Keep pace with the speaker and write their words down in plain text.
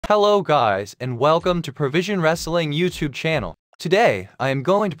Hello guys, and welcome to Provision Wrestling YouTube channel. Today, I am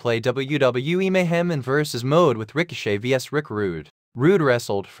going to play WWE Mayhem in versus mode with Ricochet vs Rick Rude. Rude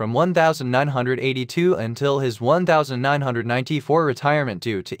wrestled from 1982 until his 1994 retirement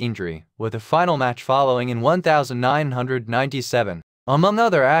due to injury, with a final match following in 1997. Among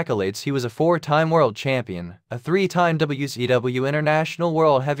other accolades, he was a 4-time world champion, a 3-time WCW International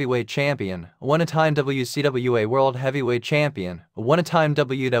World Heavyweight Champion, a 1-time WCWA World Heavyweight Champion, a 1-time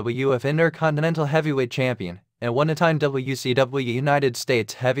WWF Intercontinental Heavyweight Champion, and a 1-time WCW United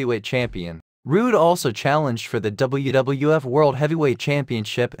States Heavyweight Champion. Rude also challenged for the WWF World Heavyweight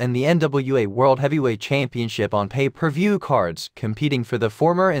Championship and the NWA World Heavyweight Championship on pay-per-view cards, competing for the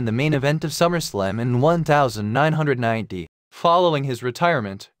former in the main event of SummerSlam in 1990. Following his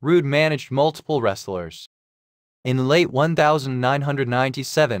retirement, Rude managed multiple wrestlers. In late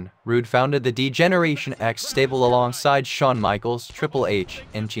 1997, Rude founded the D-Generation X stable alongside Shawn Michaels, Triple H,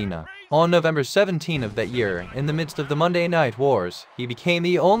 and Cena. On November 17 of that year, in the midst of the Monday Night Wars, he became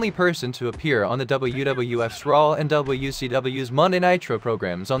the only person to appear on the WWF's Raw and WCW's Monday Nitro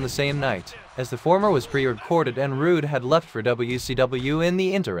programs on the same night, as the former was pre-recorded and Rude had left for WCW in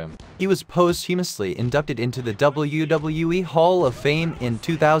the interim. He was posthumously inducted into the WWE Hall of Fame in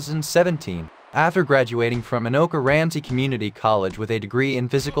 2017. After graduating from Anoka Ramsey Community College with a degree in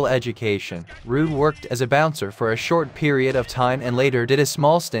physical education, Rude worked as a bouncer for a short period of time and later did a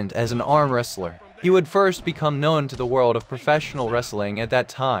small stint as an arm wrestler. He would first become known to the world of professional wrestling at that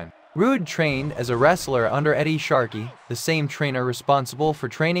time. Rude trained as a wrestler under Eddie Sharkey, the same trainer responsible for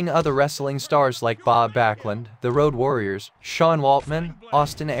training other wrestling stars like Bob Backlund, the Road Warriors, Sean Waltman,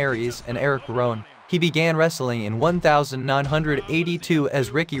 Austin Aries, and Eric Rowan. He began wrestling in 1982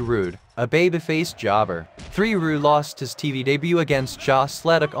 as Ricky Rude, a babyface jobber. Rude lost his TV debut against Josh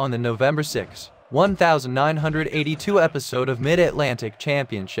Sleddick on the November 6, 1982 episode of Mid-Atlantic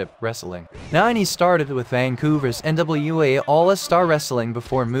Championship Wrestling. He started with Vancouver's NWA All-Star Wrestling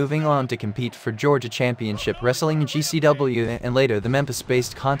before moving on to compete for Georgia Championship Wrestling GCW and later the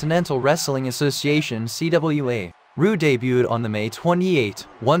Memphis-based Continental Wrestling Association CWA. Rude debuted on the May 28,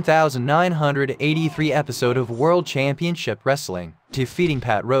 1983 episode of World Championship Wrestling, defeating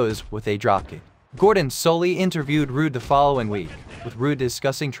Pat Rose with a dropkick. Gordon Soley interviewed Rude the following week, with Rude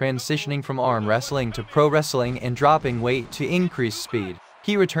discussing transitioning from arm wrestling to pro wrestling and dropping weight to increase speed.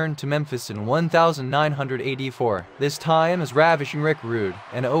 He returned to Memphis in 1984, this time as Ravishing Rick Rude,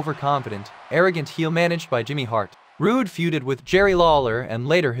 an overconfident, arrogant heel managed by Jimmy Hart. Rude feuded with Jerry Lawler and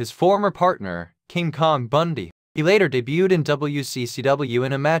later his former partner, King Kong Bundy. He later debuted in WCCW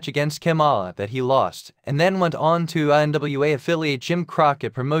in a match against Kamala that he lost, and then went on to NWA affiliate Jim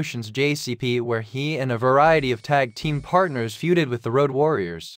Crockett Promotions JCP, where he and a variety of tag team partners feuded with the Road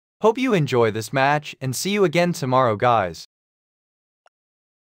Warriors. Hope you enjoy this match, and see you again tomorrow, guys.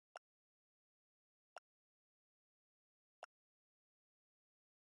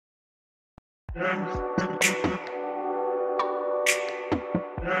 Yeah.